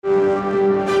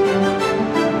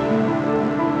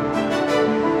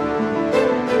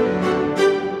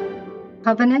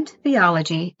Covenant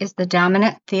theology is the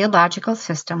dominant theological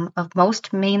system of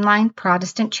most mainline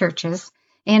Protestant churches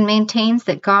and maintains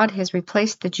that God has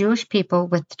replaced the Jewish people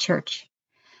with the church.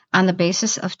 On the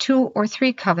basis of 2 or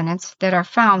 3 covenants that are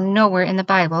found nowhere in the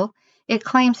Bible, it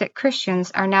claims that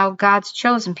Christians are now God's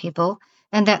chosen people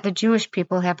and that the Jewish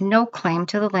people have no claim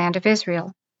to the land of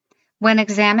Israel. When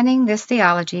examining this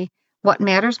theology, what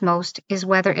matters most is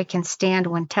whether it can stand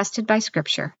when tested by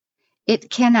Scripture. It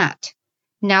cannot.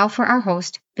 Now for our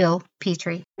host, Bill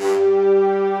Petrie. I'm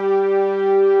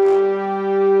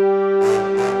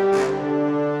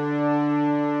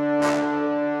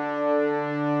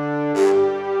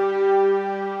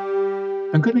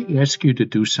going to ask you to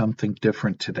do something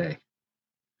different today.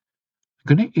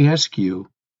 I'm going to ask you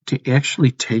to actually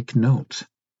take notes.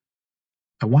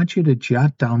 I want you to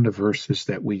jot down the verses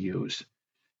that we use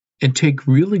and take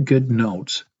really good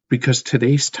notes, because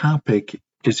today's topic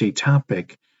is a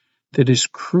topic that is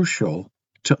crucial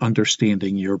to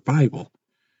understanding your Bible.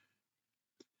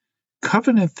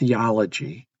 Covenant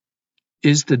theology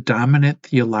is the dominant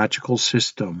theological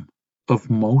system of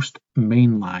most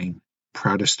mainline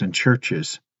Protestant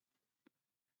churches.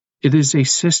 It is a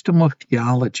system of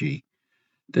theology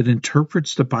that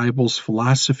interprets the Bible's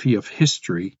philosophy of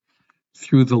history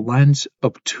through the lens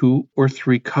of 2 or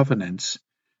 3 covenants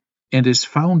and is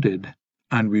founded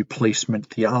on replacement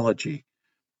theology,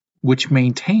 which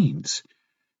maintains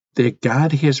that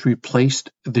God has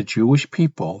replaced the Jewish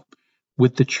people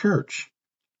with the church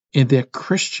and that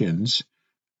Christians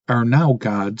are now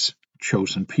God's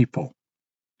chosen people.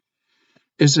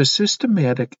 As a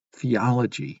systematic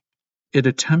theology, it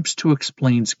attempts to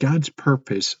explain God's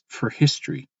purpose for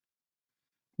history.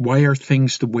 Why are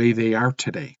things the way they are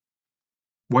today?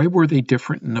 Why were they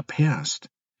different in the past?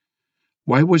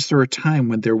 Why was there a time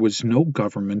when there was no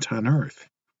government on earth?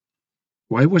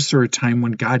 Why was there a time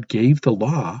when God gave the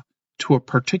law to a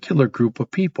particular group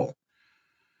of people?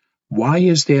 Why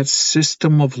is that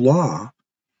system of law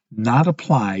not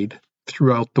applied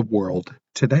throughout the world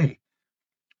today?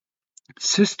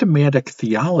 Systematic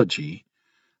theology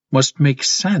must make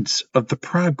sense of the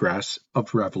progress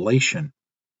of revelation.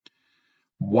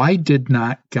 Why did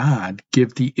not God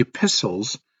give the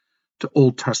epistles to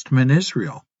Old Testament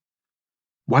Israel?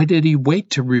 Why did he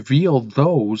wait to reveal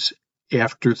those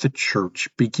after the church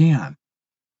began?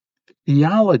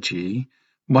 Theology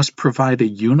must provide a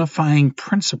unifying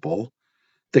principle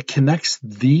that connects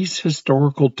these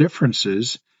historical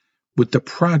differences with the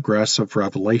progress of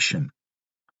revelation,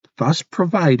 thus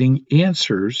providing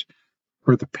answers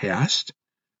for the past,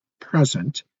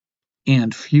 present,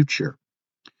 and future.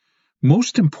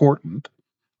 Most important,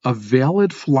 a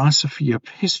valid philosophy of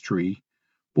history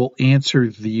will answer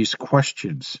these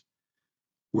questions.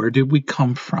 Where did we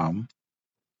come from?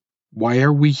 Why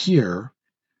are we here?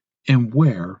 And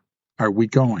where are we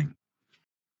going?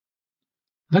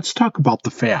 Let's talk about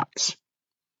the facts.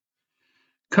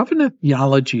 Covenant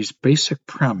theology's basic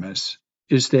premise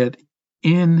is that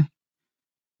in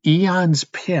eons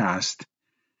past,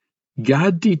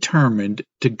 God determined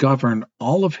to govern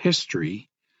all of history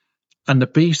on the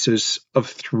basis of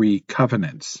 3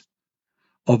 covenants.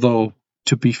 Although,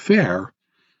 to be fair,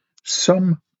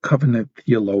 some covenant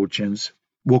theologians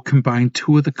will combine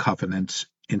 2 of the covenants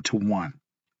into 1.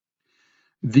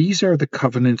 These are the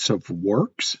covenants of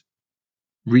works,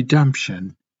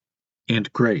 redemption,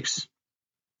 and grace.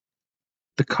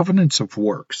 The covenants of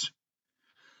works.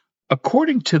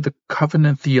 According to the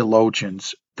covenant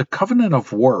theologians, the covenant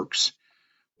of works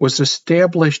was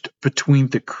established between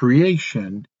the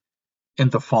creation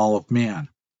and the fall of man.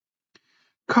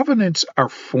 Covenants are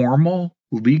formal,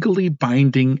 legally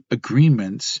binding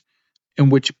agreements in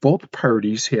which both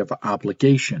parties have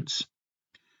obligations.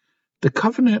 The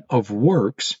covenant of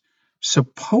works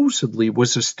supposedly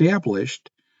was established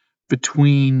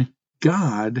between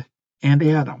God and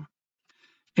Adam,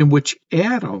 in which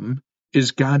Adam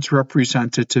is God's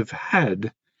representative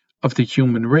head of the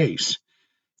human race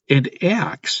and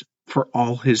acts for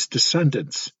all his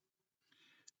descendants.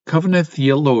 Covenant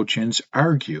theologians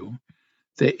argue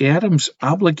that Adam's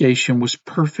obligation was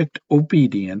perfect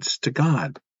obedience to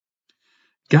God.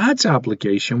 God's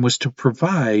obligation was to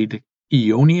provide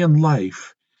Aeonian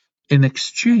life in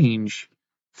exchange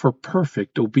for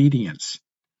perfect obedience.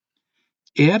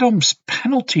 Adam's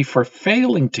penalty for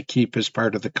failing to keep his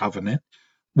part of the covenant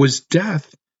was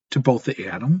death to both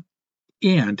Adam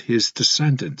and his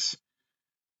descendants.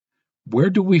 Where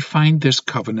do we find this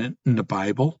covenant in the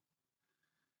Bible?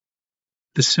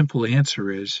 The simple answer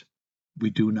is we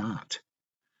do not.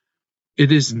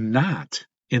 It is not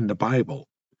in the Bible.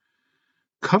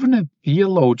 Covenant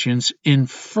theologians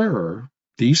infer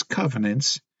these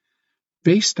covenants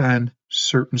based on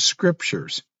certain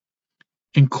scriptures,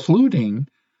 including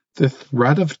the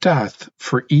threat of death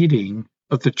for eating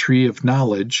of the tree of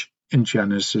knowledge in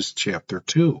Genesis chapter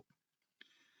 2.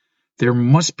 There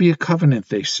must be a covenant,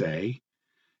 they say,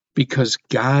 because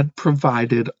God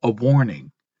provided a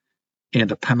warning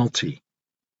and a penalty.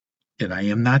 And I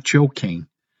am not joking.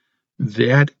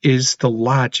 That is the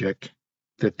logic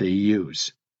that they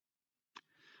use.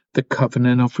 The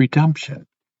covenant of redemption.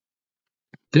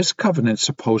 This covenant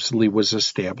supposedly was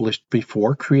established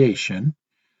before creation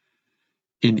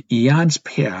in eons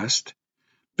past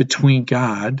between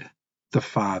God, the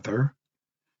Father,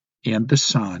 and the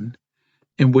Son,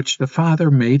 in which the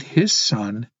Father made his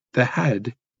Son the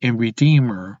head and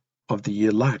redeemer of the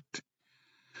elect.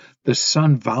 The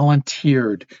Son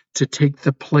volunteered to take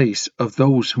the place of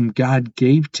those whom God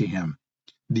gave to him,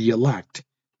 the elect,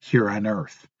 here on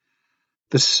earth.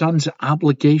 The Son's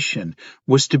obligation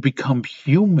was to become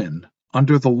human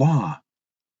under the law,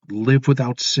 live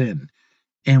without sin,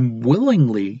 and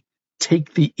willingly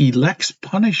take the elect's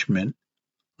punishment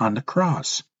on the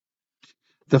cross.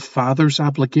 The Father's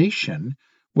obligation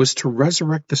was to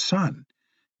resurrect the Son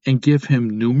and give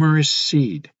him numerous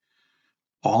seed,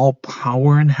 all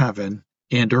power in heaven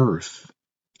and earth,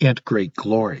 and great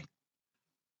glory.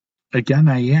 Again,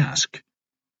 I ask,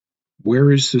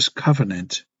 where is this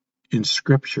covenant in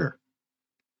Scripture?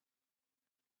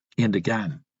 And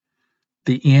again,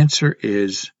 the answer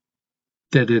is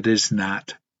that it is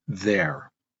not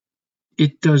there.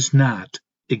 It does not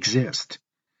exist.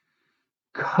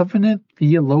 Covenant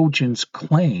theologians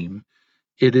claim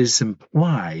it is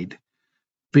implied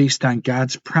based on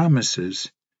God's promises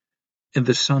and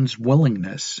the Son's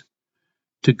willingness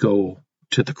to go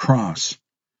to the cross.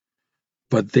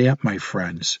 But that, my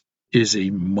friends, is a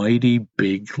mighty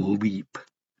big leap.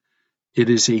 It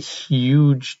is a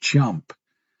huge jump,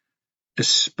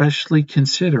 especially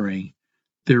considering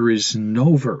there is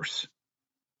no verse,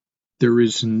 there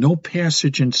is no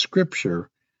passage in Scripture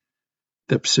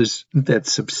that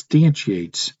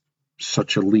substantiates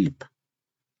such a leap.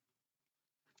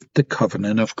 The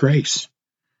covenant of grace.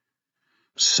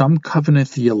 Some covenant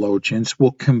theologians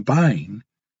will combine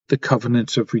the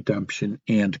covenants of redemption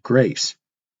and grace.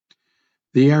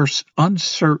 They are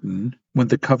uncertain when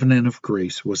the covenant of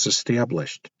grace was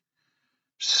established.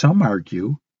 Some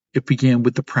argue it began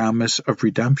with the promise of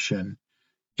redemption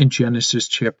in Genesis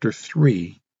chapter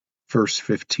 3, verse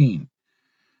 15,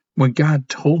 when God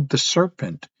told the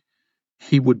serpent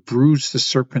he would bruise the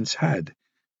serpent's head,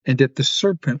 and that the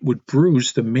serpent would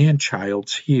bruise the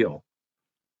man-child's heel.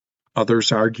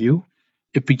 Others argue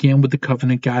it began with the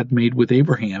covenant God made with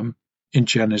Abraham in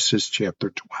Genesis chapter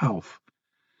 12.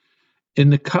 In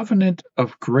the covenant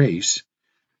of grace,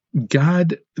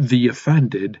 God the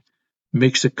offended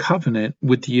makes a covenant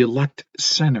with the elect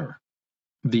sinner,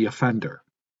 the offender.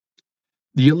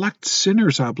 The elect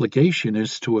sinner's obligation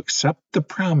is to accept the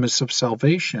promise of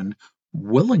salvation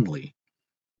willingly,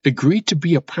 agree to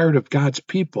be a part of God's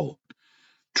people,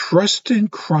 trust in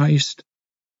Christ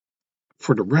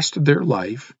for the rest of their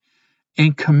life,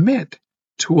 and commit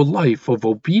to a life of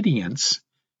obedience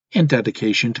and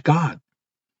dedication to God.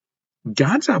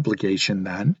 God's obligation,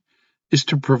 then, is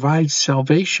to provide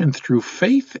salvation through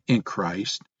faith in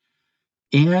Christ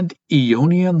and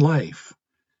Aeonian life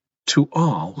to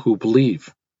all who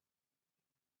believe.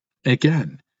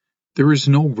 Again, there is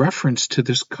no reference to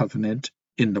this covenant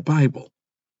in the Bible.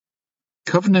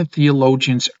 Covenant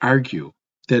theologians argue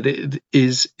that it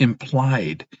is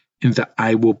implied in the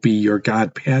I will be your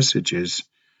God passages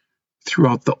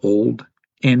throughout the Old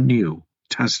and New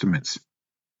Testaments.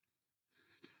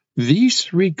 These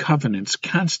three covenants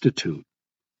constitute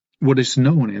what is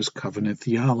known as covenant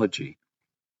theology.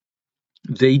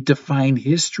 They define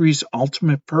history's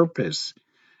ultimate purpose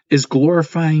as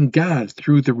glorifying God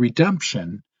through the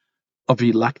redemption of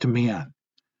elect man.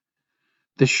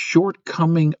 The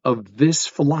shortcoming of this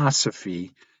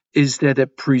philosophy is that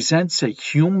it presents a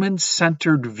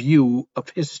human-centered view of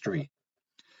history.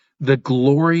 The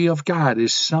glory of God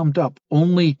is summed up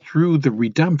only through the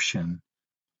redemption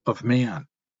of man.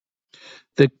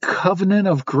 The covenant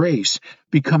of grace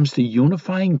becomes the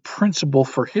unifying principle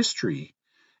for history,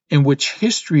 in which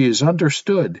history is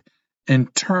understood in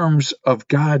terms of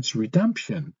God's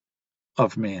redemption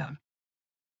of man.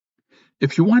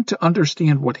 If you want to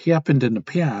understand what happened in the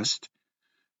past,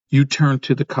 you turn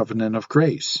to the covenant of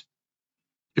grace.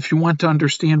 If you want to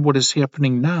understand what is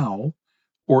happening now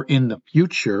or in the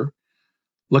future,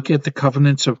 look at the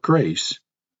covenants of grace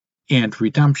and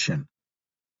redemption.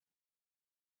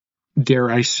 Dare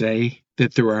I say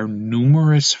that there are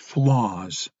numerous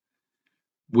flaws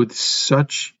with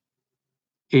such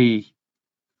a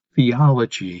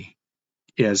theology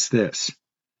as this: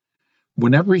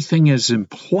 when everything is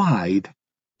implied,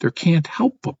 there can't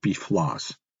help but be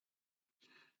flaws.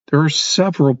 There are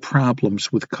several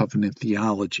problems with covenant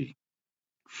theology.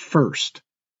 First,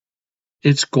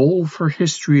 its goal for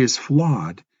history is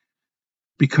flawed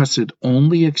because it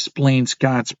only explains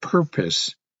God's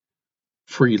purpose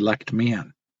for elect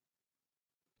man.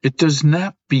 It does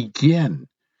not begin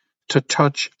to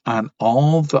touch on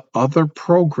all the other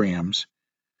programs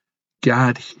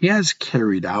God has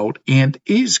carried out and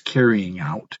is carrying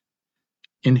out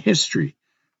in history.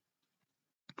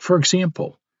 For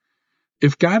example,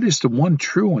 if God is the one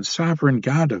true and sovereign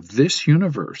God of this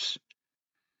universe,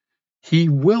 He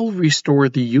will restore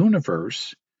the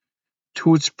universe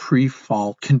to its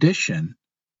pre-fall condition,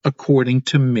 according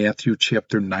to Matthew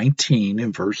chapter 19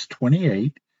 and verse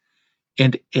 28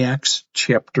 and Acts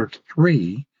chapter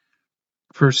 3,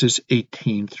 verses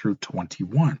 18 through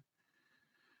 21.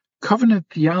 Covenant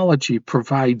theology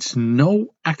provides no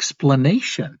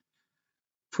explanation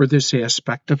for this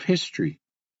aspect of history,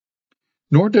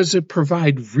 nor does it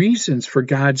provide reasons for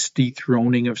God's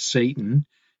dethroning of Satan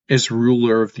as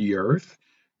ruler of the earth,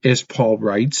 as Paul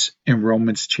writes in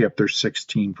Romans chapter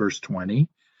 16, verse 20,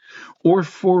 or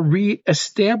for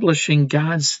re-establishing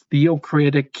God's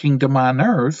theocratic kingdom on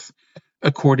earth,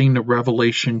 according to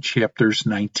Revelation chapters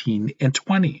 19 and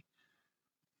 20.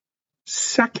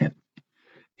 Second,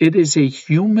 it is a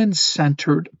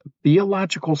human-centered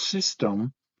theological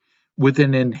system with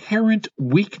an inherent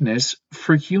weakness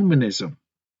for humanism.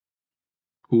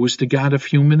 Who is the God of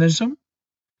humanism?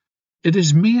 It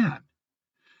is man,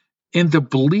 in the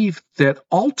belief that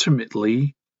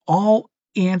ultimately all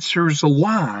answers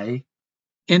lie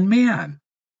in man.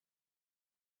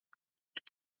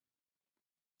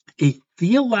 A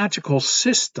theological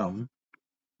system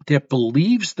that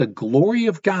believes the glory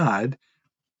of God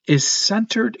is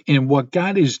centered in what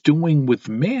God is doing with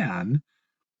man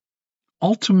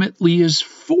ultimately is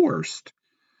forced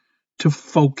to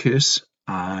focus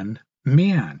on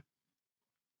man.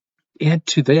 Add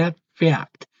to that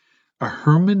fact a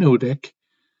hermeneutic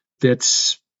that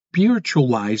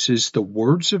spiritualizes the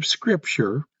words of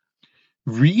Scripture,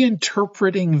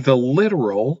 reinterpreting the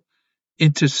literal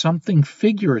into something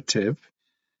figurative,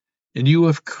 and you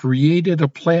have created a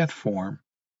platform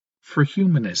for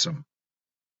humanism.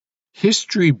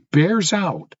 History bears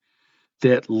out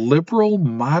that liberal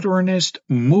modernist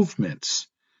movements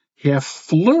have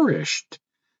flourished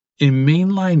in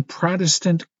mainline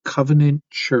Protestant covenant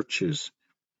churches,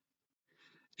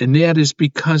 and that is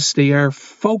because they are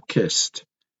focused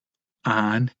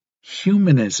on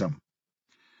humanism.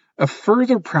 A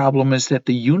further problem is that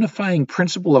the unifying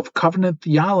principle of covenant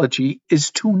theology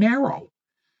is too narrow.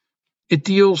 It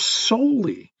deals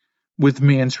solely with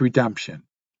man's redemption.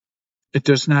 It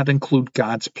does not include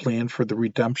God's plan for the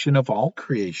redemption of all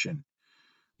creation,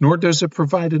 nor does it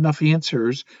provide enough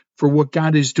answers for what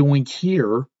God is doing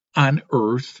here on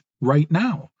earth right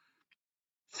now.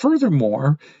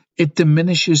 Furthermore, it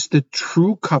diminishes the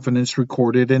true covenants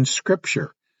recorded in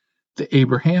Scripture: the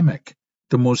Abrahamic,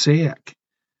 the Mosaic,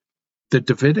 the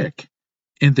Davidic,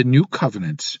 and the New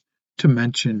Covenants, to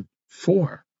mention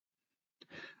 4.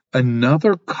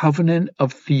 Another covenant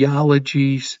of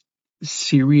theology's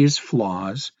serious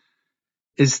flaws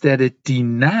is that it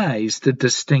denies the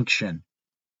distinction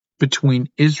between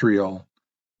Israel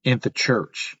and the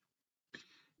church.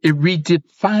 It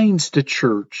redefines the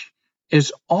church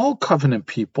as all covenant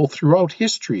people throughout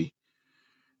history.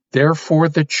 Therefore,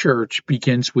 the church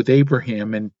begins with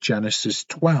Abraham in Genesis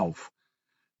 12,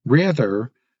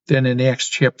 rather than in Acts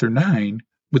chapter 9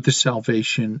 with the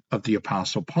salvation of the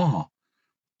Apostle Paul.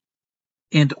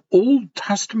 And Old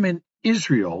Testament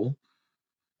Israel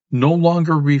no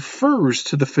longer refers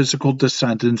to the physical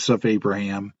descendants of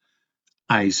Abraham,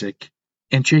 Isaac,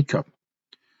 and Jacob.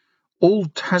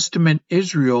 Old Testament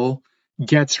Israel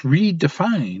gets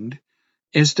redefined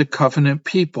as the covenant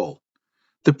people.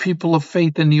 The people of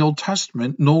faith in the Old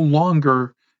Testament no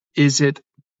longer is it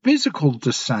physical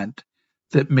descent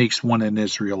that makes one an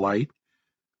Israelite.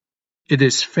 It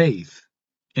is faith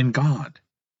in God.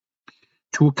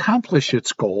 To accomplish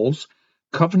its goals,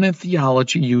 covenant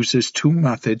theology uses 2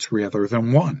 methods rather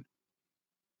than 1.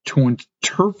 To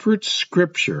interpret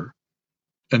Scripture,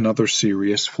 another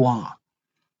serious flaw.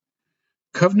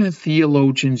 Covenant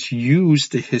theologians use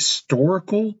the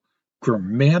historical,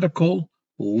 grammatical,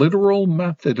 literal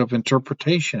method of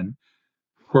interpretation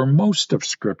for most of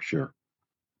Scripture,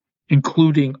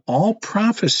 including all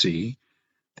prophecy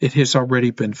that has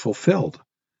already been fulfilled.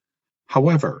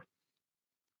 However,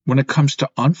 when it comes to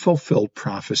unfulfilled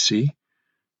prophecy,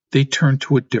 they turn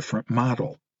to a different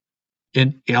model,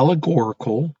 an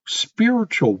allegorical,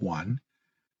 spiritual one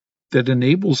that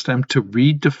enables them to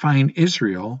redefine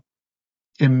Israel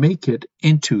and make it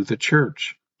into the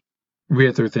church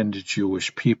rather than the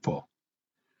Jewish people.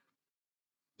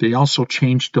 They also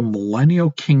changed the millennial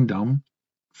kingdom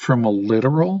from a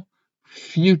literal,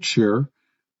 future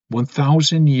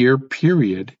 1,000-year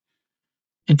period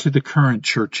into the current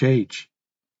church age.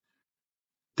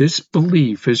 This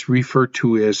belief is referred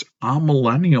to as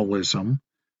amillennialism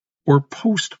or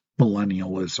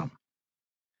postmillennialism.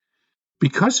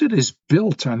 Because it is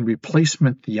built on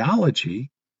replacement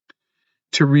theology,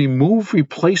 to remove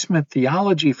replacement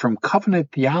theology from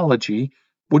covenant theology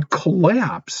would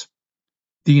collapse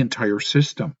the entire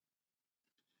system.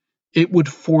 It would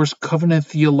force covenant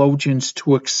theologians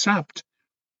to accept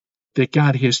that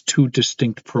God has two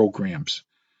distinct programs,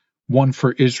 one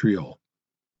for Israel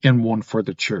and one for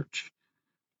the church.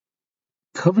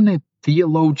 Covenant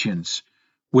theologians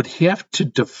would have to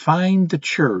define the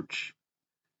church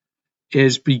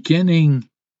as beginning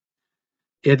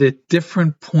at a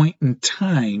different point in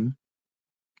time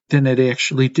than it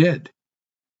actually did.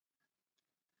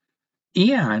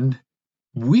 And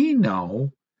we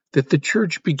know that the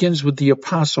church begins with the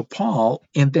Apostle Paul,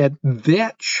 and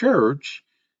that church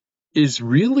is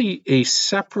really a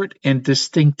separate and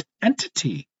distinct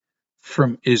entity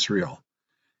from Israel.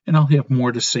 And I'll have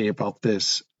more to say about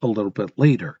this a little bit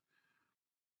later.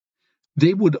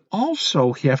 They would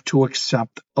also have to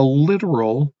accept a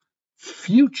literal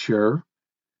future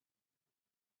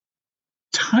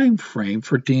time frame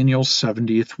for Daniel's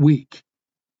 70th week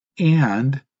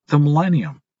and the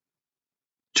millennium.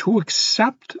 To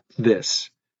accept this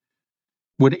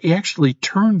would actually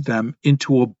turn them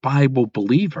into a Bible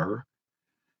believer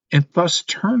and thus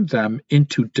turn them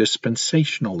into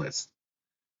dispensationalists.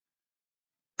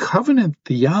 Covenant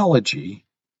theology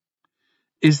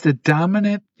is the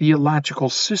dominant theological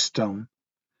system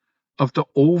of the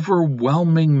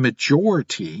overwhelming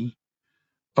majority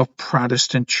of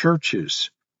Protestant churches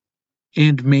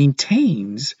and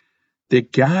maintains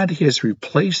that God has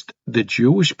replaced the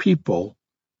Jewish people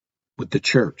with the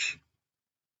church.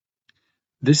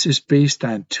 This is based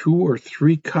on 2 or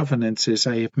 3 covenants, as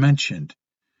I have mentioned,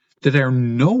 that are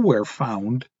nowhere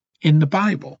found in the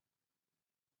Bible.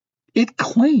 It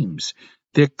claims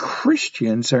that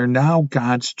Christians are now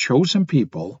God's chosen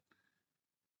people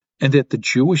and that the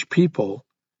Jewish people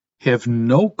have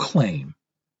no claim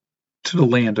to the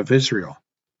land of Israel.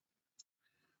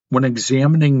 When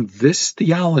examining this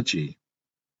theology,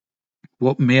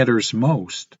 what matters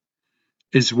most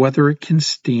is whether it can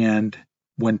stand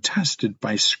when tested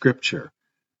by Scripture.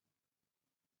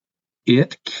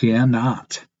 It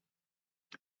cannot.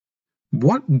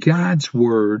 What God's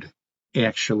Word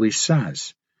actually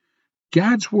says.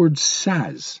 God's Word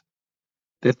says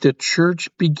that the church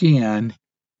began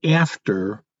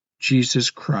after Jesus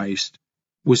Christ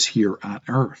was here on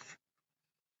earth.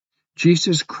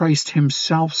 Jesus Christ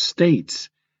himself states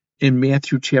in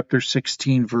Matthew chapter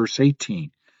 16, verse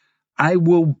 18, I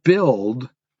will build,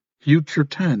 future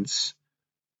tense,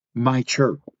 my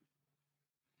church.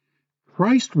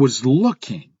 Christ was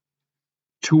looking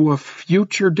to a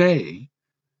future day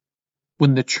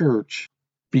when the church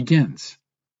begins.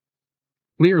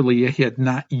 Clearly, it had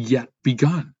not yet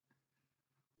begun,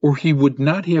 or he would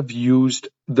not have used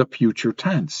the future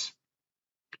tense.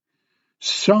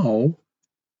 So,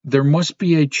 there must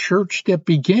be a church that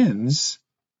begins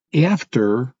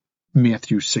after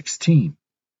Matthew 16.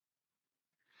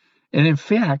 And in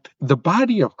fact, the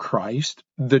body of Christ,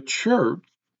 the church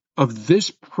of this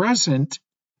present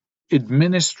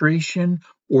administration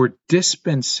or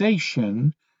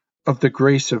dispensation of the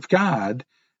grace of God,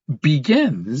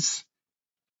 begins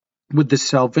with the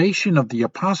salvation of the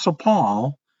Apostle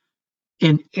Paul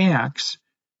in Acts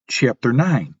chapter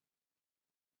 9.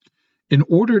 In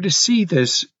order to see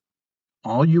this,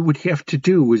 all you would have to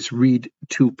do is read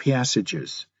 2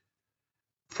 passages.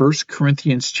 1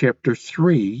 Corinthians chapter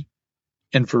 3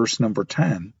 and verse number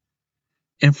 10,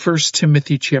 and 1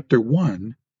 Timothy chapter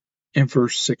 1 and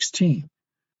verse 16.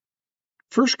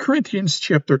 1 Corinthians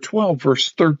chapter 12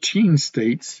 verse 13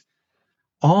 states,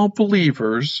 all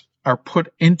believers are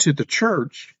put into the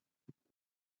church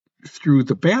through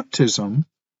the baptism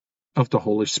of the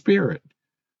Holy Spirit.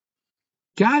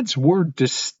 God's word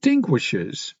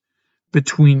distinguishes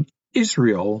between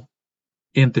Israel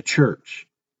and the church.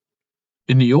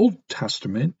 In the Old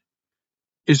Testament,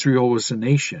 Israel was a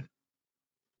nation.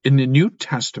 In the New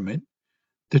Testament,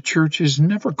 the church is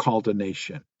never called a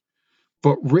nation,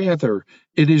 but rather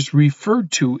it is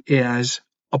referred to as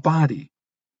a body.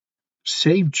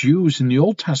 Saved Jews in the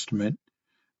Old Testament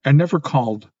are never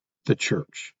called the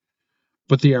church,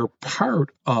 but they are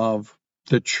part of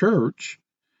the church,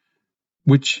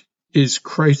 which is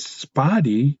Christ's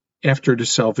body after the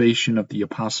salvation of the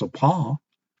Apostle Paul.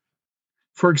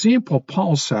 For example,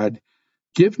 Paul said,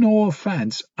 "Give no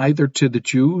offense either to the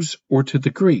Jews or to the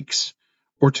Greeks,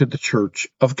 or to the church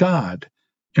of God,"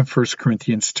 in 1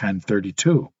 Corinthians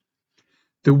 10:32.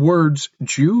 The words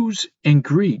Jews and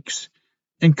Greeks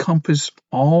encompass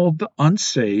all the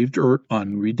unsaved or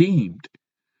unredeemed.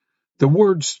 The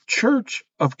words church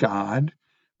of God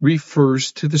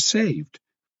refers to the saved,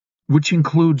 which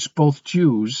includes both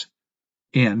Jews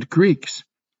and Greeks.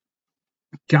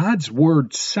 God's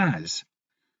word says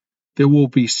there will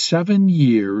be 7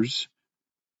 years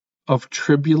of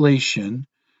tribulation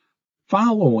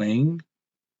following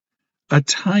a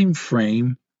time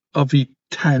frame of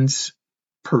intense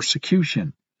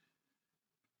persecution.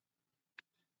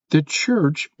 The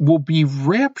church will be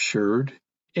raptured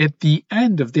at the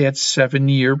end of that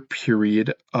 7-year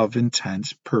period of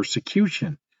intense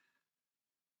persecution.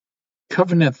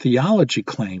 Covenant theology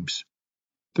claims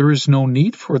there is no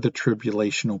need for the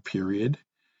tribulational period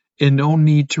and no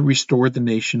need to restore the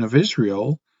nation of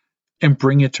Israel and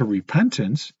bring it to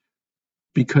repentance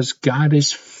because God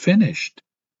is finished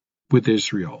with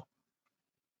Israel.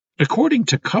 According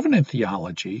to covenant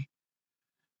theology,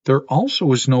 there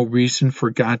also is no reason for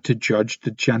God to judge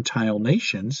the Gentile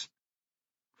nations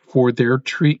for their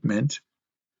treatment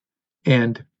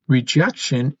and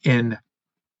rejection in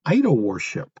idol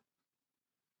worship.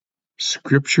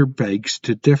 Scripture begs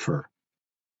to differ.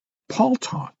 Paul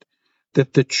taught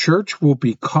that the church will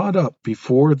be caught up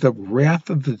before the wrath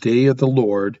of the day of the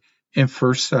Lord in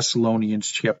 1 Thessalonians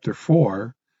chapter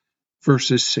 4,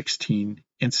 verses 16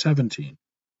 and 17.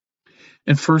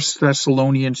 In 1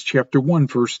 Thessalonians chapter 1,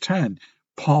 verse 10,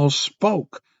 Paul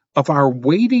spoke of our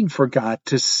waiting for God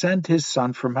to send his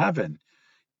Son from heaven,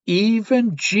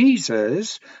 even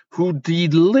Jesus, who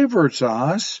delivers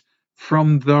us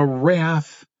from the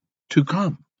wrath to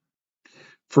come.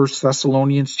 1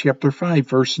 Thessalonians chapter 5,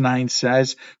 verse 9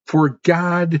 says, "For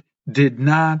God did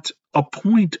not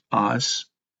appoint us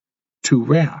to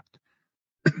wrath."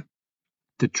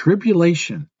 The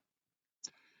tribulation,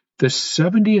 the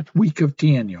 70th week of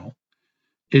Daniel,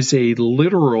 is a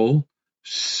literal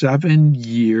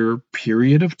 7-year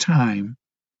period of time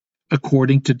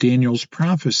according to Daniel's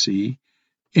prophecy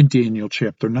in Daniel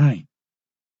chapter 9.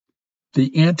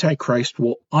 The Antichrist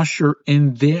will usher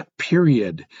in that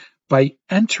period by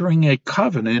entering a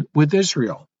covenant with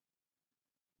Israel.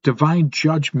 Divine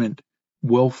judgment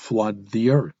will flood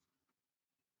the earth.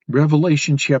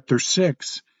 Revelation chapter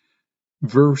 6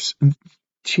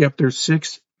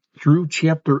 through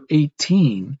chapter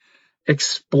 18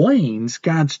 explains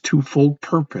God's twofold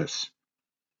purpose: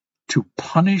 to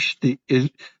punish the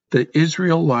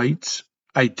Israelites'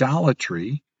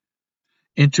 idolatry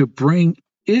and to bring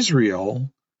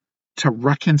Israel to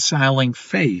reconciling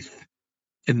faith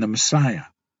in the Messiah.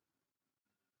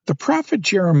 The prophet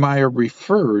Jeremiah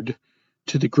referred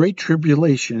to the Great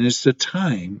Tribulation as the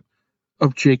time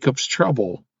of Jacob's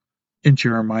trouble in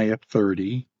Jeremiah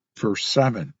 30, verse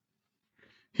 7.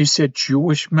 He said,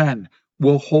 "Jewish men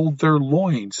will hold their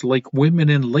loins like women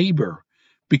in labor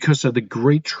because of the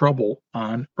great trouble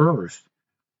on earth."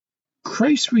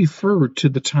 Christ referred to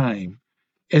the time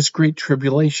as Great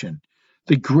Tribulation,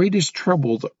 the greatest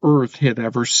trouble the earth had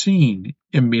ever seen,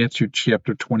 in Matthew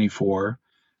chapter 24,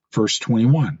 verse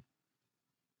 21.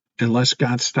 Unless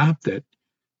God stopped it,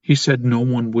 he said no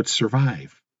one would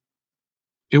survive.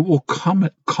 It will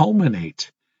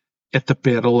culminate at the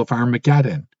Battle of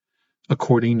Armageddon,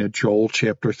 according to Joel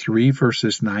chapter 3,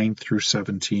 verses 9 through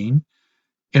 17,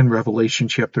 and Revelation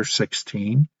chapter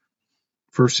 16,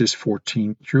 verses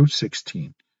 14 through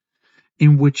 16,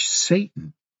 in which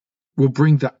Satan will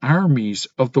bring the armies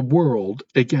of the world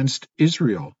against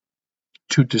Israel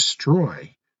to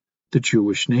destroy the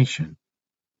Jewish nation.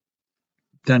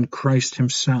 Then Christ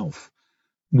himself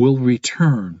will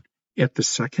return at the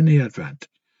second advent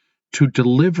to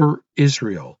deliver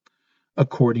Israel,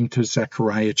 according to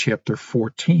Zechariah chapter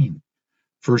 14,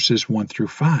 verses 1 through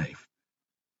 5,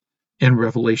 and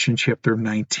Revelation chapter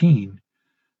 19,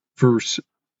 verse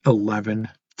 11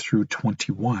 through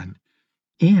 21,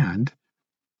 and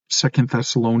 2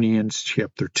 Thessalonians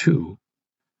chapter 2,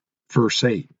 verse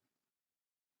 8.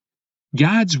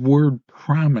 God's word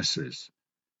promises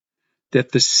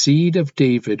that the seed of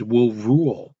David will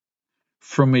rule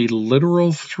from a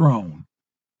literal throne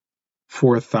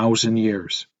for 1,000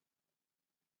 years.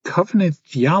 Covenant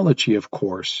theology, of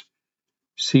course,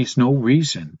 sees no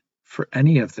reason for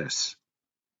any of this.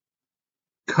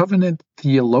 Covenant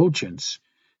theologians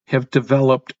have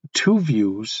developed two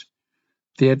views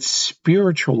that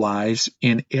spiritualize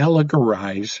and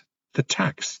allegorize the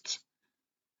texts.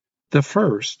 The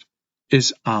first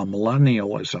is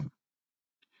amillennialism.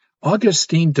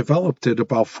 Augustine developed it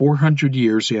about 400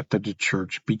 years after the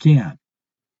church began.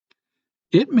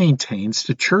 It maintains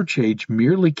the church age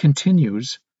merely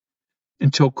continues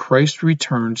until Christ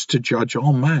returns to judge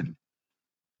all men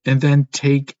and then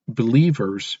take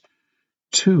believers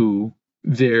to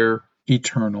their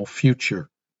eternal future.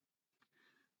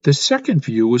 The second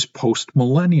view is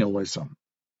postmillennialism.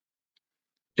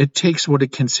 It takes what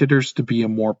it considers to be a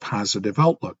more positive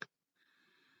outlook.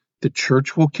 The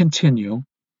church will continue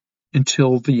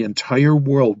until the entire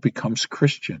world becomes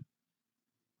Christian,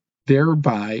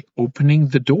 thereby opening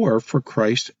the door for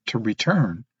Christ to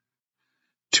return,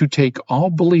 to take all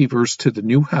believers to the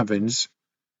new heavens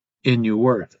and new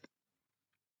earth.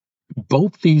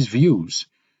 Both these views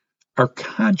are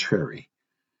contrary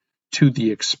to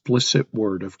the explicit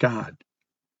Word of God.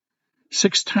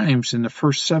 6 times in the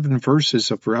first 7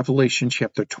 verses of Revelation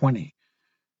chapter 20,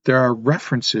 there are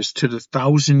references to the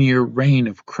 1,000-year reign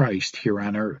of Christ here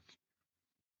on earth.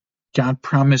 God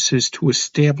promises to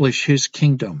establish his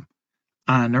kingdom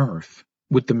on earth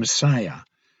with the Messiah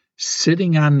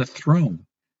sitting on the throne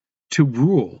to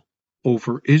rule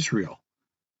over Israel.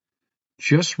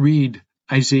 Just read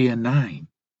Isaiah 9,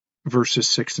 verses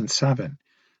 6 and 7,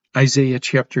 Isaiah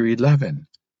chapter 11,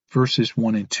 verses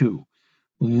 1 and 2,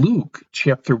 Luke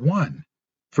chapter 1,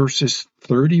 verses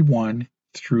 31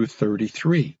 through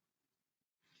 33.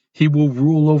 He will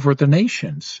rule over the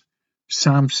nations,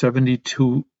 Psalm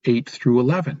 72, 8 through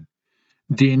 11,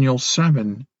 Daniel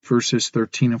 7, verses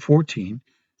 13 and 14,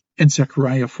 and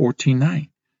Zechariah 14, 9.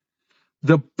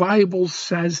 The Bible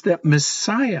says that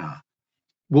Messiah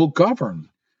will govern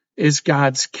as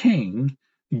God's king,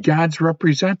 God's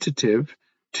representative,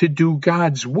 to do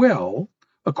God's will,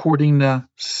 according to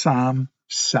Psalm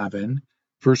 7,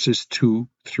 verses 2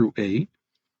 through 8,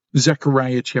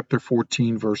 Zechariah chapter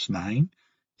 14, verse 9,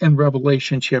 and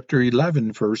Revelation chapter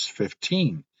 11, verse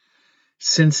 15.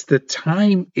 Since the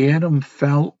time Adam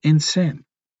fell in sin,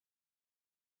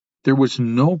 there was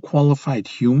no qualified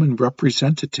human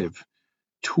representative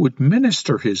to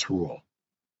administer his rule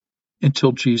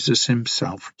until Jesus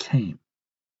himself came.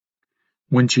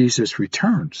 When Jesus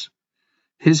returns,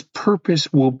 his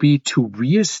purpose will be to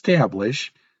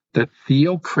reestablish the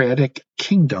theocratic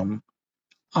kingdom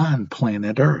on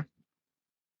planet Earth.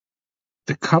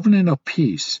 The covenant of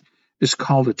peace is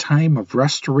called a time of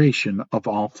restoration of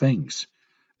all things,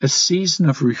 a season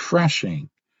of refreshing,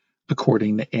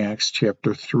 according to Acts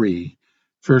chapter 3,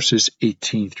 verses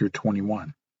 18 through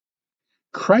 21.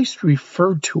 Christ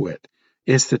referred to it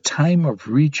as the time of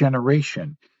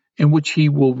regeneration, in which he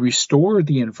will restore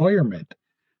the environment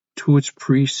to its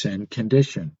pre-sin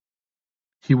condition.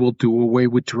 He will do away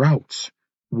with droughts,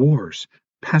 wars,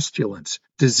 pestilence,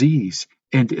 disease,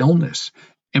 and illness,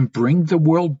 and bring the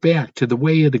world back to the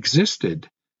way it existed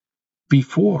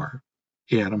before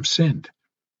Adam sinned.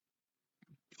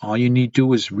 All you need to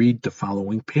do is read the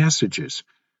following passages: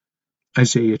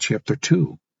 Isaiah chapter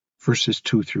 2, verses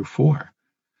 2 through 4,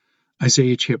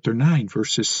 Isaiah chapter 9,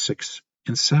 verses 6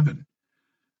 and 7,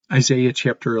 Isaiah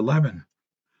chapter 11,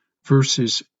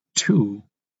 verses 2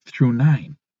 through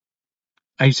 9,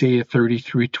 Isaiah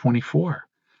 33:24,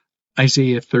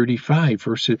 Isaiah 35,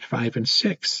 verses 5 and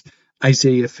 6,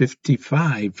 Isaiah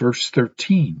 55, verse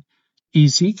 13,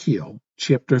 Ezekiel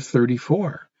chapter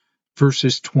 34,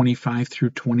 verses 25 through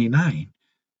 29,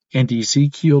 and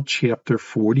Ezekiel chapter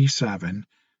 47,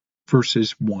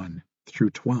 verses 1 through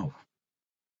 12.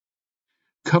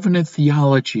 Covenant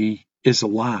theology is a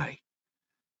lie,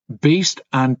 based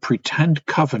on pretend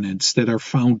covenants that are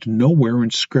found nowhere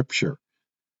in Scripture.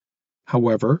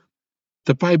 However,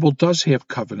 the Bible does have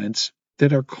covenants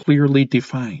that are clearly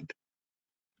defined.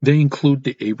 They include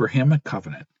the Abrahamic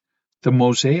covenant, the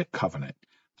Mosaic covenant,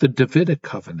 the Davidic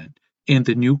covenant, and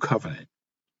the New Covenant.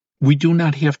 We do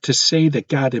not have to say that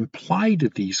God implied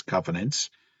these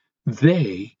covenants.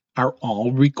 They are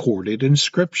all recorded in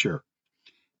Scripture.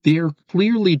 They are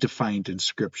clearly defined in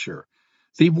Scripture.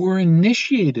 They were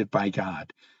initiated by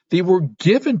God. They were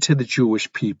given to the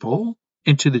Jewish people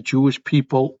and to the Jewish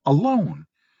people alone.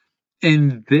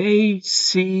 And they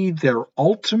see their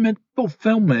ultimate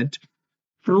fulfillment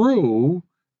through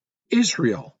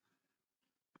Israel.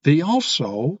 They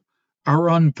also are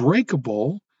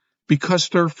unbreakable because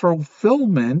their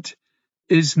fulfillment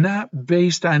is not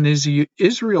based on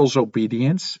Israel's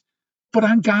obedience, but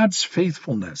on God's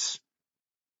faithfulness.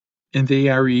 And they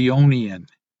are Aeonian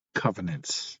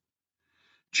covenants.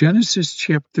 Genesis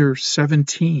chapter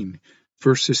 17,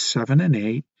 verses 7 and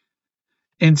 8,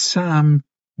 and Psalm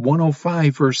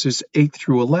 105, verses 8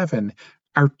 through 11,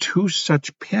 are 2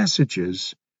 such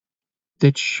passages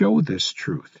that show this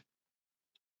truth.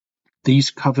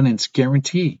 These covenants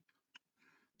guarantee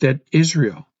that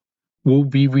Israel will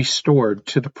be restored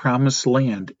to the promised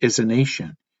land as a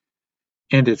nation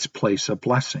and its place of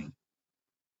blessing.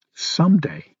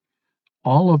 Someday,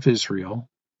 all of Israel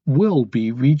will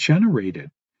be regenerated.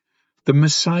 The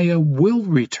Messiah will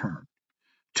return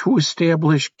to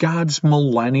establish God's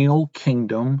millennial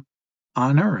kingdom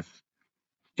on earth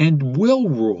and will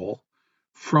rule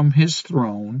from his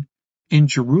throne in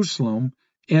Jerusalem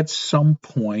at some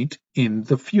point in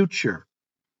the future.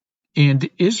 And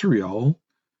Israel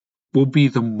will be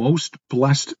the most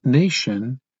blessed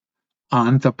nation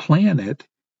on the planet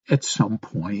at some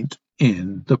point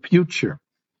in the future.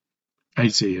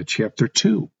 Isaiah chapter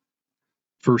 2,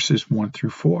 verses 1 through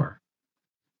 4.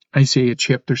 Isaiah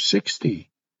chapter 60,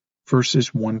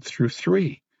 verses 1 through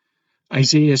 3.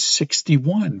 Isaiah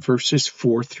 61, verses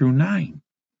 4 through 9.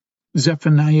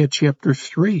 Zephaniah chapter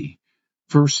 3,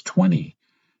 verse 20.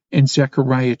 And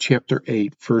Zechariah chapter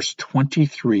 8, verse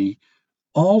 23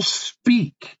 all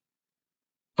speak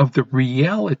of the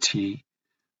reality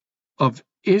of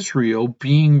Israel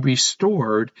being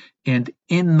restored and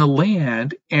in the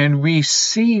land and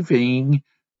receiving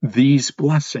these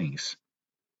blessings.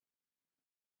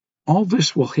 All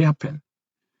this will happen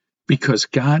because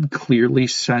God clearly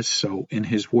says so in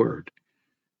his word,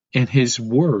 and his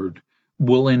word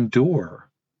will endure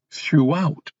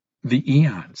throughout the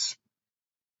eons.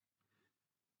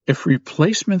 If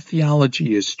replacement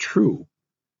theology is true,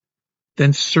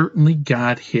 then certainly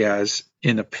God has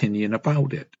an opinion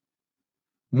about it,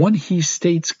 one he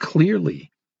states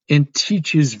clearly and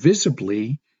teaches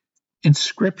visibly in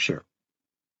Scripture.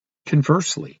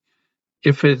 Conversely,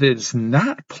 if it is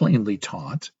not plainly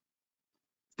taught,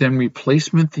 then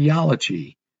replacement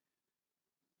theology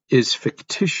is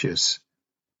fictitious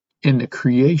in the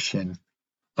creation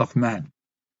of men.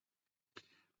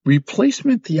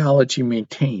 Replacement theology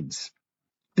maintains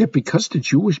that because the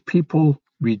Jewish people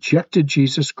rejected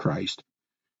Jesus Christ,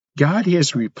 God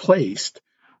has replaced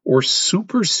or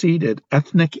superseded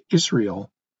ethnic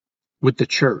Israel with the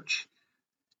church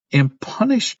and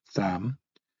punished them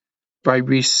by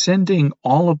rescinding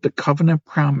all of the covenant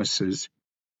promises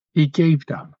he gave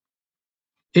them.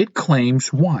 It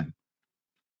claims 1.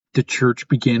 The church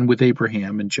began with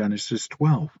Abraham in Genesis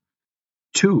 12.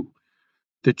 2.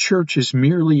 The church is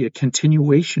merely a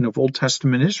continuation of Old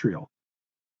Testament Israel.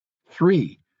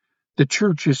 3. The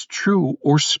church is true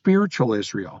or spiritual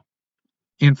Israel.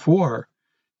 And 4.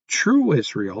 True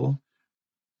Israel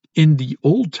in the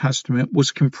Old Testament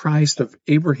was comprised of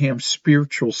Abraham's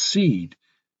spiritual seed,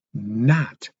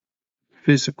 not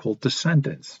physical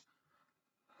descendants.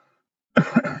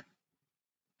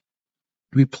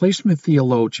 Replacement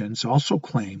theologians also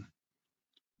claim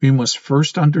we must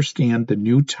first understand the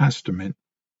New Testament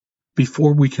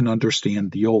before we can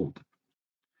understand the Old.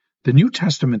 The New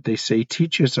Testament, they say,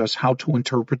 teaches us how to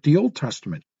interpret the Old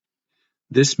Testament.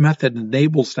 This method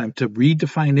enables them to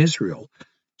redefine Israel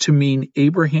to mean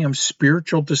Abraham's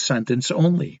spiritual descendants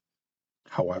only.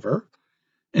 However,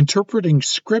 interpreting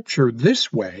Scripture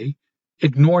this way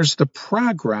ignores the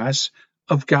progress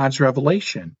of God's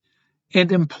revelation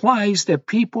and implies that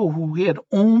people who had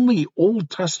only Old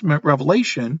Testament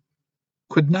revelation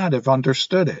could not have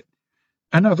understood it.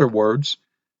 In other words,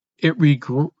 it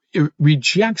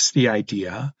rejects the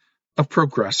idea of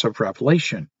progressive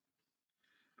revelation.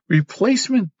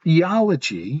 Replacement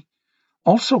theology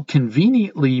also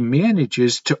conveniently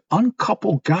manages to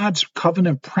uncouple God's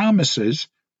covenant promises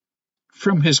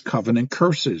from his covenant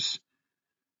curses.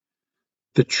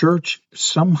 The church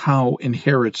somehow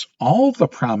inherits all the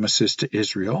promises to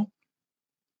Israel,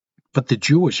 but the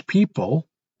Jewish people,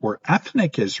 or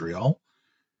ethnic Israel,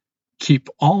 keep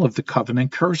all of the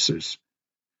covenant curses.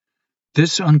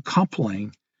 This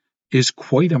uncoupling is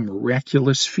quite a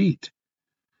miraculous feat.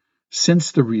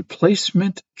 Since the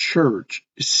replacement church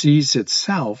sees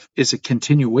itself as a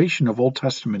continuation of Old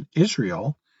Testament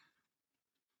Israel,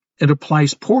 it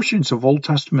applies portions of Old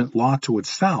Testament law to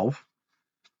itself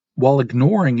while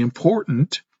ignoring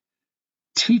important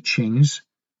teachings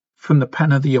from the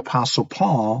pen of the Apostle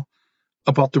Paul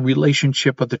about the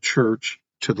relationship of the church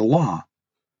to the law.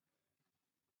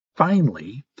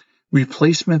 Finally,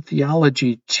 replacement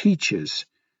theology teaches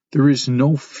there is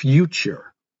no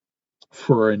future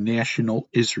for a national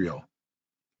Israel.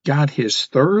 God has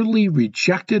thoroughly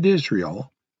rejected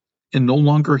Israel and no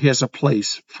longer has a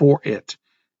place for it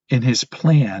in his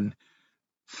plan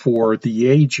for the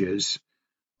ages,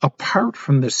 apart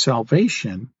from the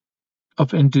salvation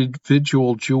of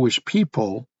individual Jewish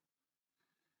people.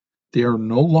 They are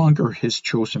no longer his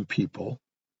chosen people.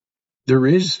 There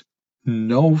is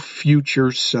no future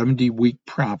 70-week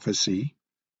prophecy.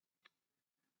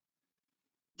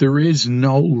 There is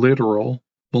no literal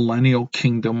millennial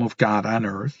kingdom of God on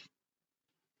earth.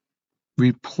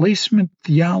 Replacement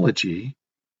theology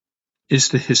is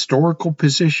the historical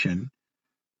position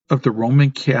of the Roman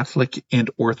Catholic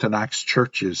and Orthodox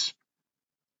churches,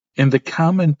 and the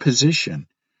common position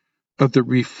of the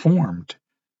Reformed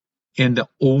and the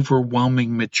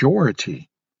overwhelming majority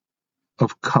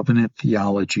of Covenant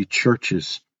Theology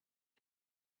churches.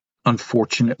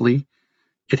 Unfortunately,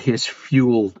 it has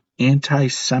fueled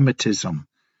anti-Semitism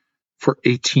for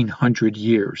 1800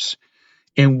 years,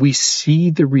 and we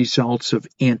see the results of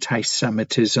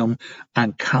anti-Semitism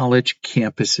on college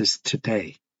campuses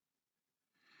today.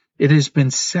 It has been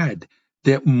said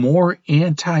that more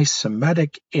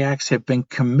anti-Semitic acts have been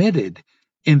committed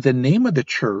in the name of the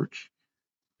church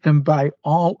than by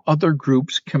all other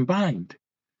groups combined.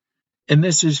 And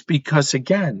this is because,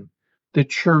 again, the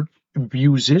church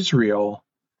views Israel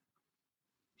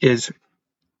as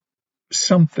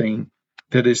something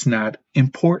that is not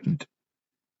important.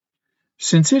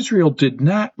 Since Israel did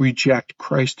not reject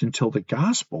Christ until the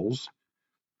Gospels,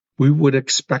 we would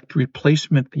expect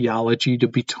replacement theology to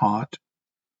be taught,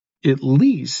 at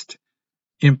least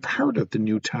in part of the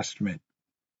New Testament.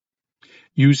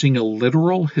 Using a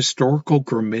literal, historical,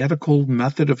 grammatical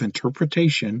method of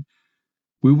interpretation,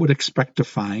 we would expect to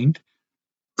find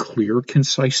clear,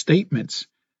 concise statements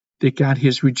that God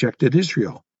has rejected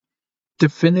Israel,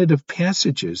 definitive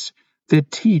passages that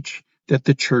teach that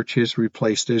the church has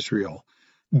replaced Israel,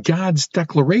 God's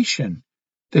declaration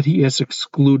that he has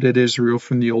excluded Israel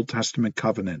from the Old Testament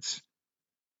covenants.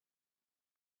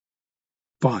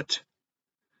 But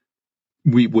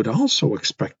we would also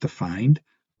expect to find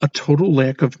a total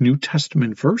lack of New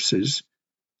Testament verses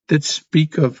that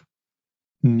speak of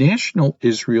national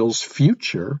Israel's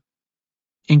future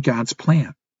in God's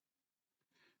plan.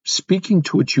 Speaking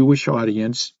to a Jewish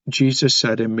audience, Jesus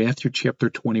said in Matthew chapter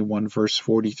 21, verse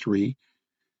 43,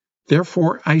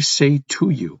 "Therefore I say to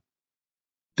you,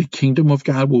 the kingdom of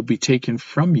God will be taken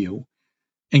from you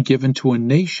and given to a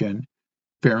nation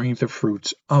bearing the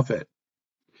fruits of it."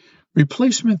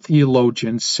 Replacement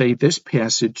theologians say this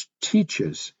passage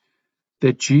teaches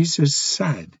that Jesus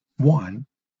said, 1,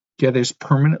 God has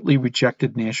permanently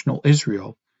rejected national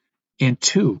Israel, and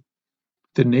 2,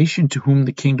 the nation to whom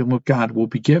the kingdom of God will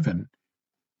be given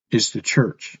is the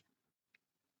church.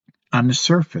 On the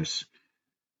surface,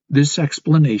 this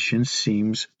explanation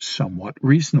seems somewhat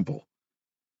reasonable.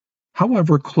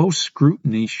 However, close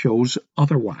scrutiny shows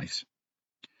otherwise.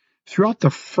 Throughout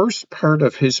the first part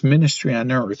of his ministry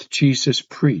on earth, Jesus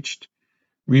preached,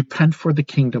 "Repent, for the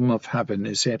kingdom of heaven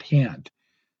is at hand."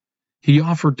 He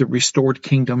offered the restored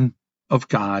kingdom of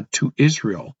God to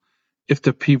Israel if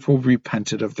the people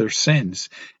repented of their sins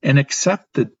and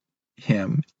accepted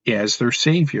him as their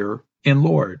Savior and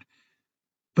Lord,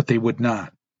 but they would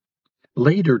not.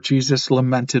 Later, Jesus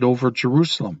lamented over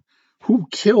Jerusalem, "Who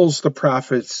kills the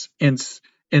prophets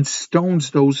and stones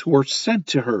those who are sent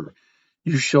to her?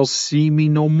 You shall see me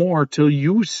no more till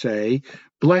you say,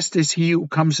 'Blessed is he who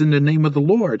comes in the name of the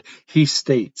Lord,'" he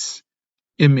states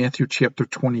in Matthew chapter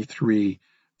 23,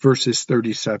 verses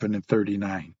 37 and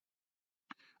 39.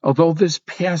 Although this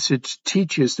passage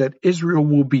teaches that Israel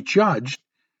will be judged,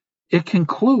 it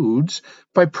concludes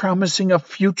by promising a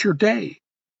future day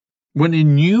when a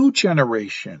new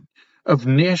generation of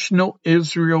national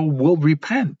Israel will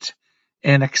repent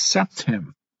and accept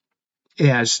him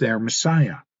as their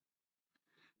Messiah.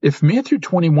 If Matthew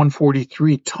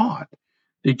 21:43 taught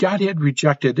that God had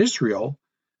rejected Israel,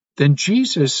 then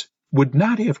Jesus would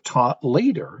not have taught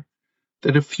later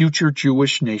that a future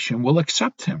Jewish nation will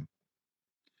accept him.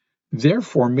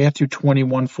 Therefore, Matthew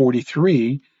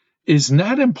 21:43 is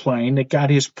not implying that God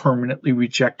has permanently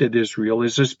rejected Israel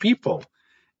as his people.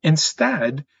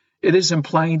 Instead, it is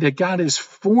implying that God is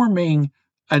forming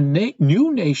a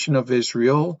new nation of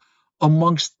Israel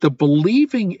amongst the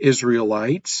believing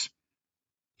Israelites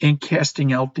and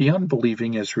casting out the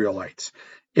unbelieving Israelites.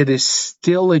 It is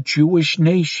still a Jewish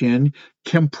nation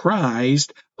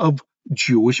comprised of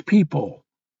Jewish people.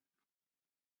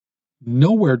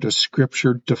 Nowhere does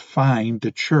Scripture define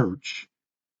the church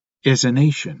as a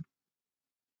nation.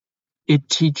 It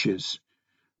teaches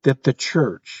that the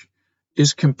church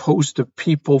is composed of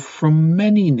people from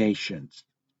many nations.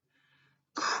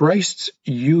 Christ's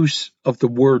use of the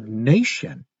word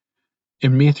nation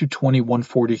in Matthew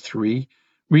 21:43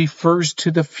 refers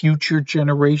to the future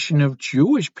generation of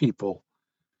Jewish people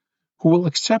who will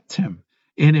accept him,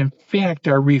 and in fact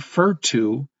are referred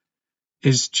to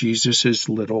as Jesus'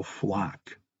 little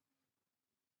flock.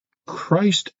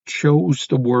 Christ chose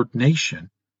the word nation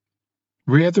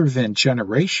rather than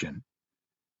generation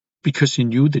because he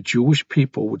knew the Jewish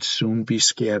people would soon be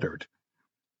scattered.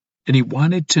 And he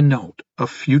wanted to note a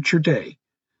future day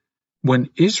when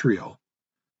Israel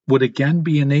would again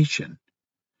be a nation,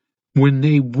 when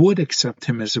they would accept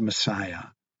him as a Messiah,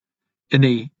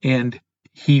 and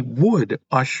he would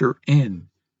usher in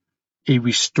a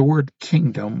restored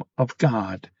kingdom of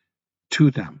God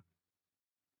to them.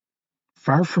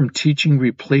 Far from teaching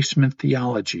replacement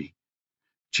theology,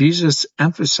 Jesus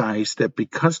emphasized that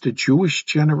because the Jewish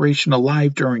generation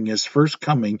alive during his first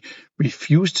coming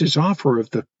refused his offer of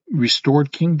the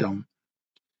restored kingdom,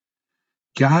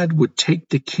 God would take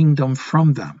the kingdom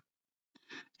from them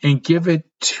and give it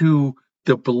to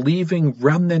the believing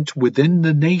remnant within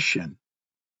the nation,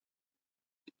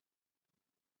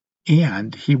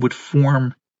 and he would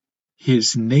form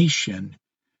his nation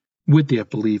with that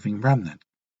believing remnant.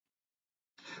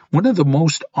 One of the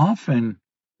most often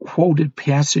quoted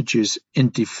passages in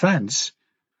defense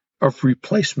of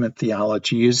replacement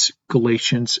theology is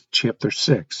Galatians chapter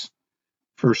 6,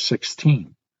 verse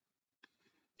 16.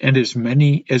 And as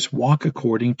many as walk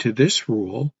according to this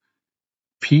rule,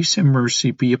 peace and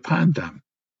mercy be upon them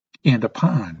and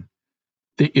upon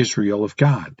the Israel of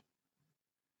God.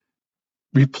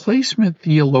 Replacement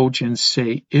theologians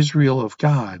say Israel of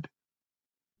God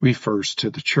refers to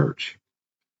the church.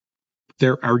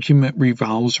 Their argument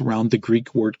revolves around the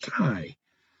Greek word kai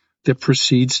that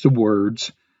precedes the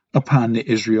words upon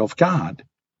the Israel of God.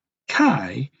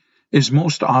 Kai is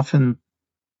most often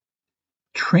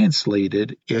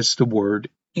translated as the word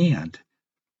and,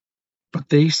 but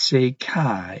they say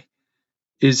kai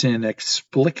is an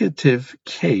explicative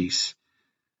case.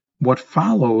 What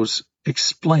follows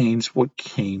explains what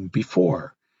came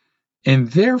before,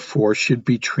 and therefore should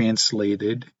be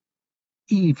translated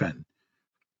even.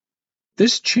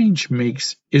 This change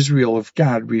makes Israel of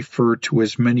God refer to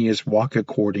as many as walk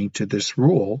according to this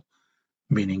rule,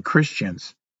 meaning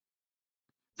Christians.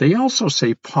 They also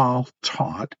say Paul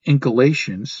taught in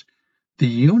Galatians the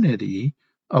unity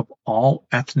of all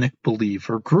ethnic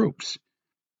believer groups.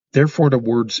 Therefore, the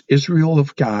words Israel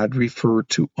of God refer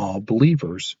to all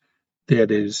believers,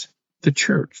 that is, the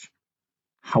church.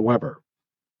 However,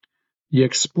 the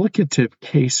explicative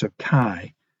case of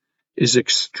kai is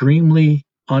extremely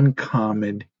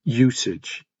uncommon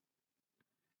usage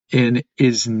and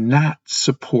is not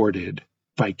supported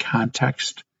by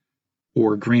context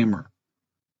or grammar.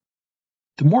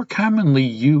 The more commonly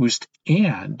used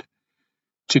and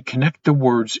to connect the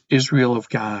words Israel of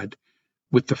God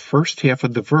with the first half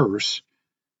of the verse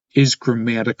is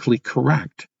grammatically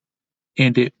correct,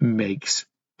 and it makes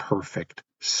perfect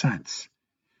sense.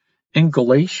 In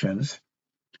Galatians,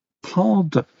 Paul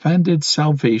defended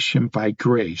salvation by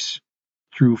grace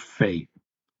through faith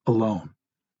alone.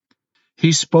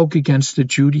 He spoke against the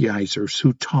Judaizers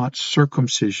who taught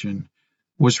circumcision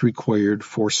was required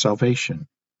for salvation.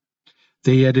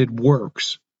 They added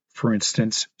works, for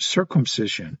instance,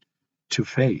 circumcision, to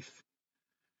faith.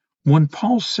 When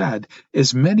Paul said,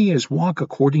 as many as walk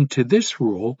according to this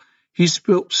rule, he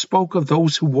spoke of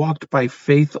those who walked by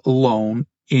faith alone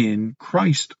in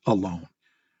Christ alone.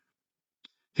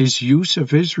 His use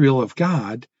of Israel of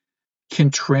God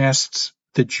contrasts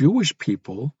the Jewish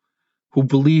people who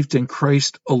believed in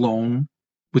Christ alone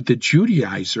with the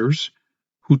Judaizers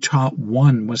who taught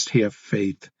one must have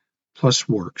faith plus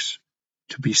works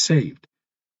to be saved.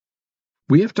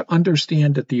 We have to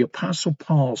understand that the Apostle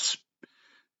Paul,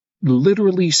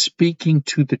 literally speaking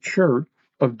to the church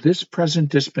of this present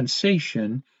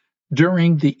dispensation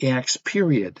during the Acts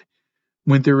period,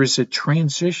 when there is a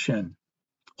transition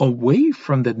away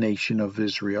from the nation of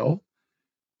Israel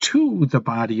to the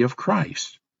body of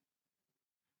Christ.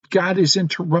 God is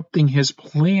interrupting his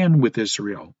plan with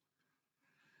Israel.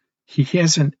 He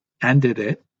hasn't ended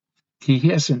it. He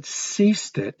hasn't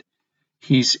ceased it.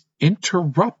 He's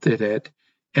interrupted it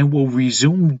and will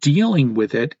resume dealing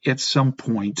with it at some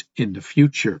point in the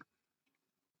future.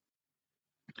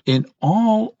 In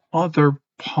all other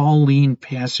Pauline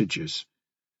passages,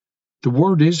 the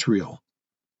word Israel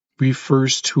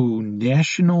refers to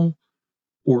national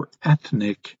or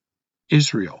ethnic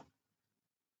Israel.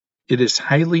 It is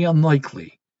highly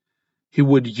unlikely he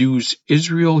would use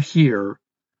Israel here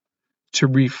to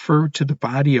refer to the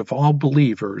body of all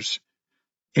believers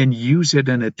and use it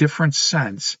in a different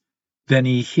sense than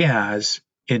he has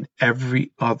in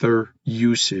every other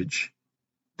usage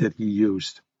that he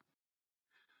used.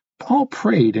 Paul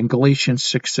prayed in Galatians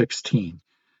 6:16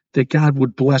 that God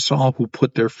would bless all who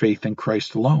put their faith in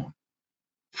Christ alone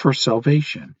for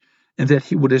salvation, and that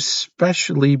he would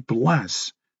especially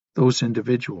bless those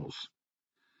individuals.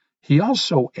 He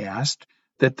also asked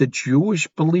that the Jewish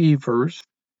believers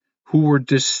who were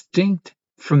distinct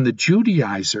from the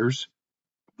Judaizers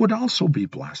would also be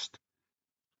blessed.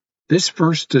 This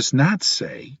verse does not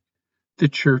say the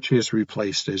church has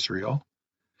replaced Israel.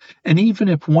 And even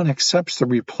if one accepts the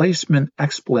replacement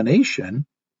explanation,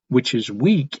 which is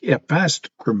weak at best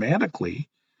grammatically,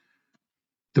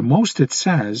 the most it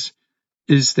says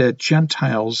is that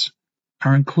Gentiles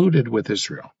are included with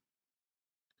Israel.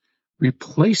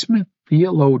 Replacement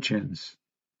theologians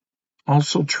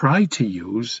also try to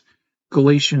use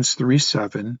Galatians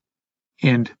 3:7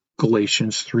 and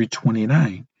Galatians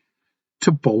 3:29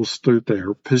 to bolster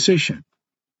their position.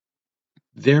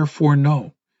 Therefore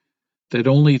know that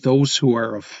only those who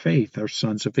are of faith are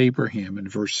sons of Abraham in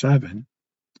verse 7.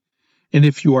 And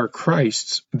if you are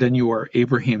Christ's, then you are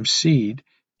Abraham's seed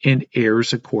and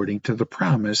heirs according to the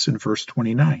promise in verse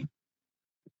 29.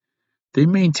 They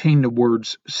maintain the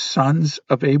words sons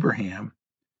of Abraham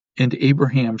and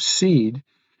Abraham's seed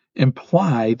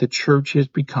imply the church has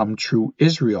become true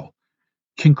Israel,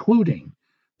 concluding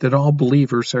that all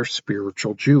believers are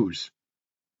spiritual Jews.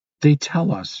 They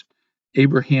tell us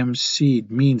Abraham's seed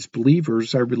means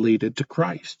believers are related to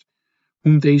Christ,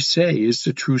 whom they say is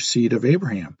the true seed of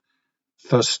Abraham.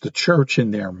 Thus, the church,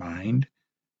 in their mind,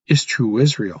 is true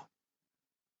Israel.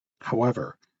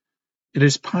 However, it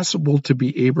is possible to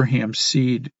be Abraham's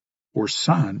seed or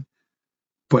son,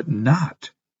 but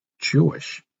not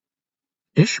Jewish.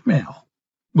 Ishmael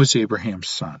was Abraham's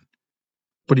son,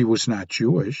 but he was not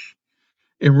Jewish.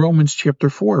 In Romans chapter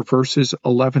 4, verses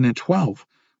 11 and 12,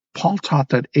 Paul taught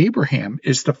that Abraham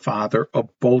is the father of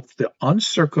both the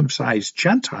uncircumcised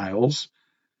Gentiles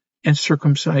and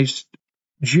circumcised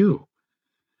Jew.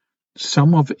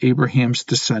 Some of Abraham's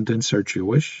descendants are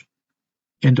Jewish,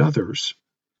 and others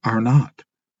are not.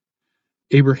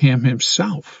 Abraham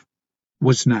himself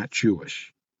was not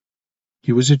Jewish.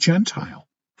 He was a Gentile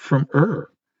from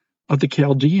Ur of the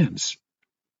Chaldeans.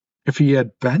 If he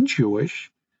had been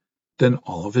Jewish, then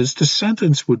all of his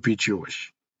descendants would be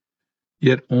Jewish.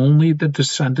 Yet only the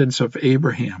descendants of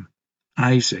Abraham,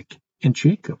 Isaac, and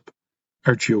Jacob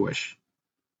are Jewish.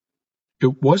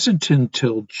 It wasn't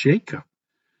until Jacob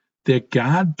that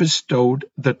God bestowed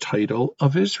the title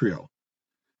of Israel,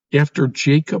 after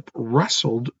Jacob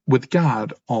wrestled with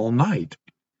God all night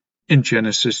in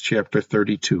Genesis chapter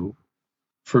 32,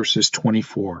 verses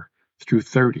 24 through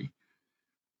 30.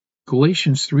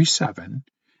 Galatians 3:7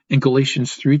 and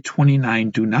Galatians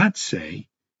 3:29 do not say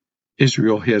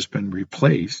Israel has been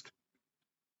replaced.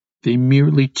 They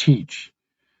merely teach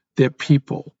that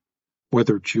people,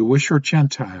 whether Jewish or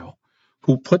Gentile,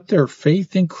 who put their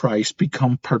faith in Christ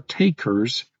become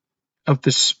partakers of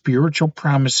the spiritual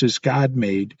promises God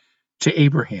made to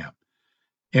Abraham.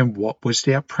 And what was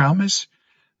that promise?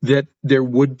 That there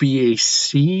would be a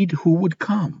seed who would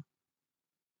come,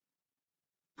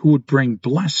 who would bring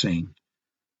blessing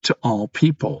to all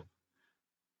people.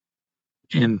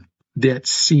 And that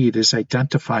seed is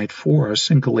identified for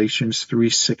us in Galatians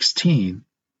 3:16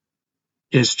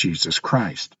 as Jesus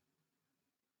Christ.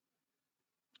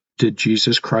 Did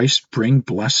Jesus Christ bring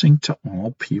blessing to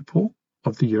all people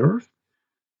of the earth?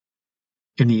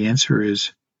 And the answer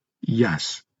is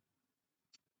yes.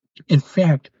 In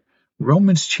fact,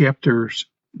 Romans chapters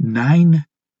 9,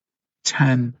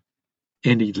 10,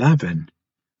 and 11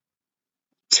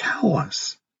 tell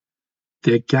us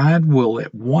that God will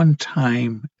at one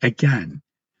time again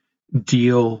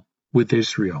deal with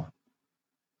Israel.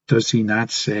 Does he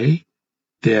not say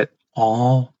that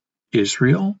all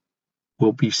Israel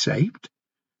will be saved?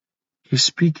 He's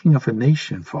speaking of a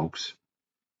nation, folks,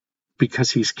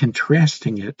 because he's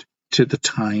contrasting it to the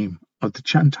time of the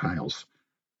Gentiles.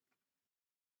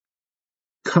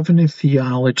 Covenant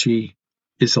theology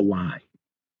is a lie.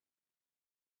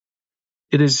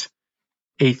 It is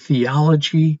a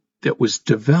theology that was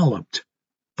developed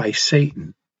by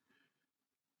Satan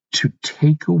to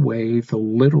take away the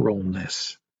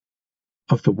literalness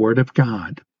of the Word of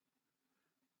God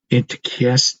and to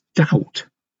cast doubt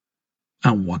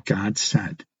on what God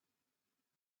said.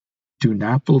 Do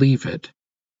not believe it.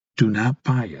 Do not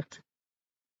buy it.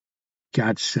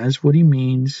 God says what he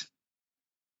means,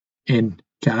 and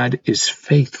God is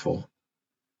faithful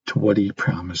to what he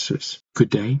promises. Good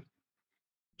day,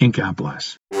 and God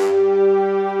bless.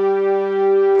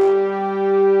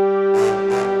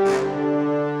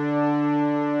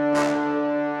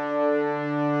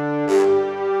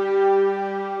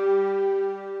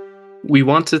 We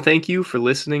want to thank you for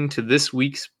listening to this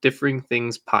week's Differing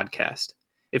Things podcast.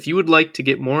 If you would like to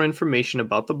get more information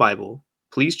about the Bible,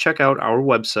 please check out our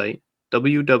website,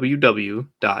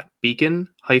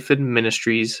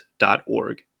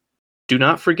 www.beacon-ministries.org. Do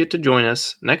not forget to join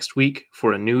us next week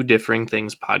for a new Differing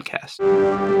Things podcast.